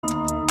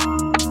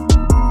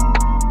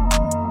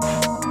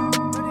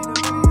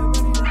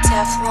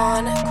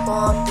All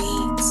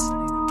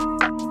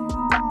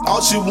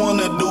she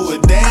wanna do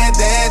is dance,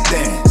 dance,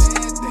 dance.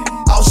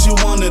 All she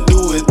wanna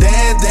do is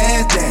dance,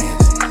 dance,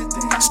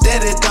 dance.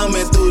 Steady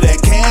thumbing through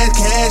that cash,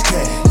 cash,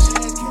 cash.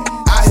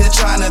 Out here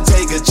tryna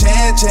take a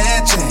chance,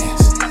 chance,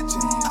 chance.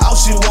 All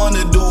she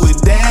wanna do is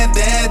dance,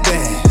 dance,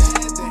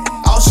 dance.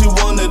 All she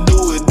wanna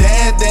do is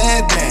dance,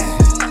 dance,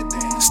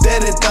 dance.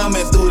 Steady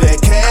thumbing through that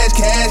cash,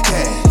 cash,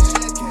 cash.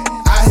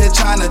 Out here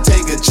tryna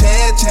take a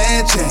chance,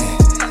 chance,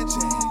 chance.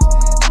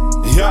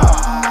 Yeah.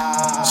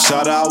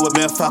 Shout out, we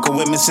been fucking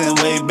with me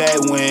since way back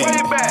when.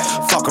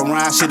 Fuck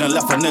around, she done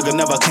left a nigga,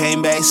 never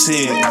came back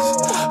since.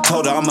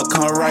 Told her I'ma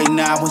come right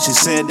now when she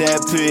said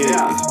that pig.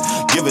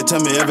 Give it to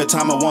me every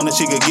time I want it,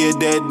 she could get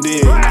that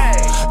dick.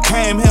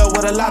 Came here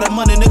with a lot of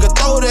money, nigga,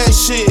 throw that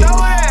shit.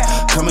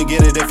 Come and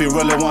get it if you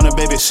really want it,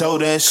 baby, show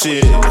that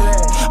shit.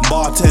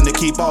 Bartender,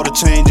 keep all the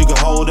change, you can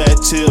hold that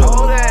till.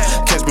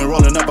 Catch me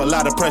rolling up a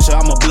lot of pressure,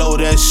 I'ma blow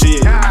that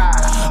shit.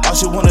 All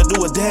she wanna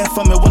do is dance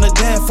for me, wanna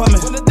dance for me.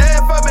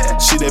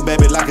 She that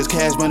baby like it's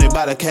cash money,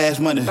 buy the cash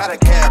money.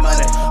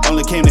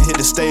 Only came to hit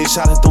the stage,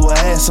 shot her through her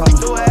ass on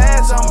me.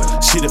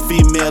 She the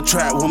female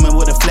trap woman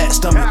with a flat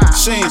stomach.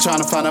 She ain't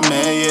tryna find a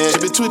man yet. She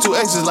between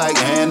 2x's like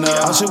Anna.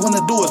 All she wanna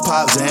do is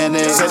pop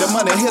Xanax. Say the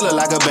money heal her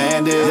like a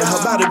bandit. Yeah,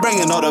 her body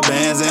bringing all the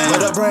bands in,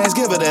 but her brains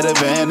give her that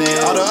advantage.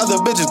 All the other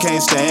bitches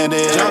can't stand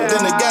it. Jumped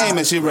in the game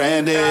and she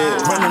ran it.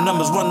 Run them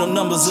numbers up. Run them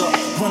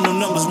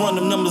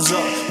numbers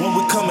up. When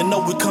we coming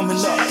up, we coming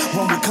up.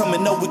 When we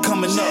coming up, we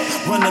coming up.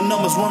 Run the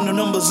numbers up. Run them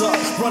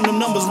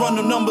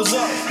numbers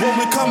up. When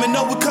we coming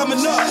up, we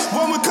coming up.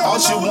 When we coming all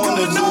she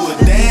wanna do is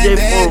dance, DJ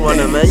dance,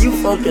 Forerunner, man, you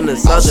funkin' the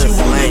southern slang. All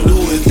she wanna do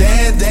is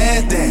dance,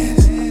 dance,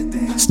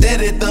 dance.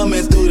 Steady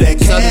thumbing through that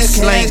cash,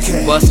 cash,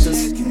 cash.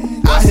 Busters.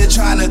 Out here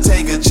tryna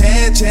take a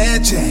chance,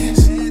 chance,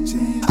 chance.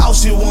 All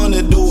she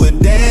wanna do is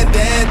dance,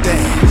 dance,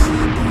 dance.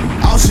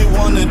 All she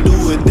wanna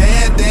do is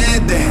dance,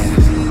 dance,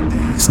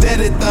 dance.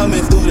 Steady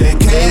thumbing through that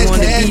cash,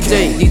 cash,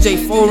 cash. DJ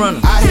Forerunner.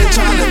 Out here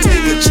tryna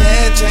take a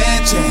chance,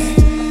 chance, chance.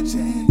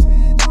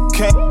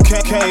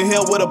 Came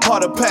here with a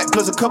part of pack,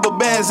 plus a couple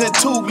bands and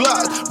 2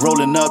 Glocks.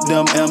 Rolling up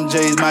them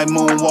MJs, might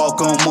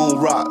moonwalk on moon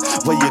rock.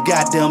 Where you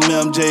got them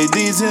MJs,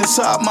 these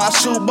inside my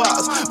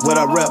shoebox. What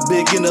I rap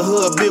big in the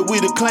hood, big we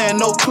the clan,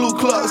 no Ku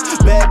Klux.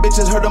 Bad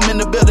bitches heard them in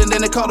the building,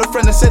 then they called a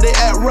friend and said they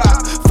at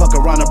rock. Fuck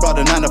around and brought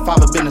a 9 to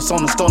 5 of business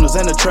on the stoners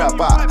and the trap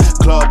out.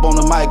 Club on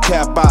the mic,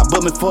 cap out,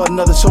 book me for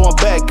another show, I'm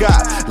back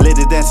out.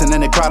 Ladies dancing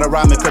and they crowd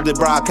around me, cause they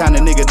broad kind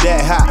of nigga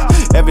that hot.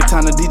 Every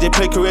time the DJ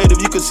play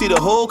Cre8tive, you can see the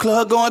whole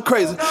club going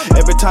crazy.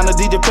 Every time the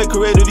DJ play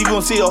Cre8tive, you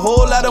gon' see a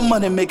whole lot of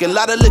money making,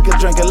 lot of liquor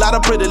drinking, lot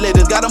of pretty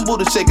ladies, got them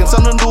booty shaking,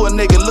 some of them do it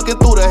naked, looking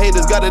through the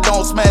haters, got it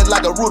on smash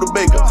like a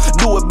rutabaga.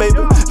 Do it,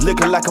 baby,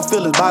 liquor like a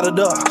feelings bottled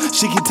up.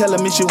 She keep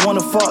telling me she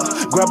wanna fuck,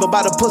 grab her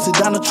by the pussy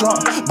down the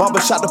trunk,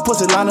 barber shot the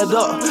pussy, line it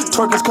up.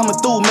 Twerkers coming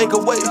through, make a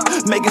wait,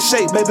 make it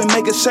shake, baby,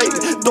 make it shake.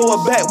 Throw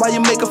it back while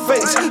you make a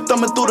face,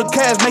 thumbing through the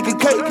cash, making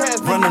cake.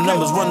 Run them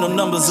numbers up, run them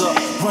numbers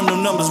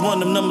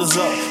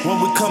up. When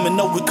we coming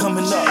up, we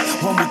coming up.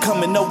 When we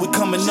coming up, we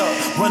coming up.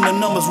 Run them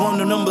numbers up. Run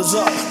them numbers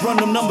up.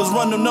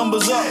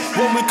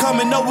 When we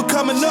coming up, we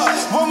coming up.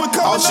 When we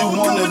coming up, all she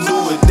wanna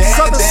do is dance,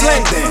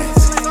 dance,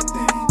 dance.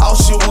 All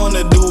she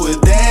wanna do is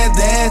dance,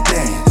 dance,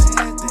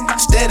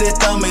 dance. Steady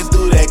thumbing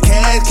through that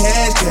cash,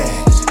 cash,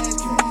 cash.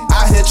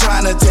 Out here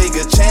tryna take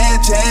a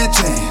chance, chance,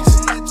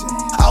 chance.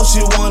 All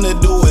she wanna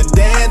do is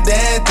dance,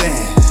 dance,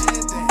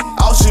 dance.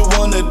 All she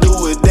wanna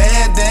do is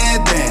dance,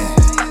 dance,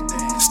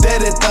 dance.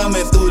 Steady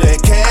thumbing through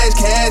that cash,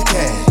 cash,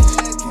 cash.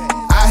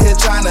 Out here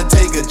tryna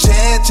take a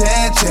chance,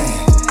 chance,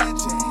 chance.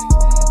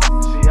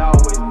 She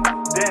always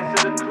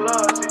dance to the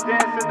club, she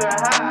dance to the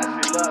high,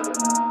 she love it.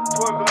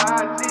 Twerk on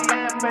IG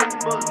and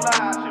Facebook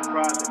Live, she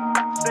probably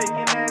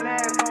shaking that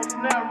ass on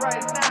Snap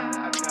right now. I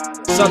got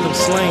it. Southern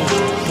slang,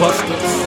 busters.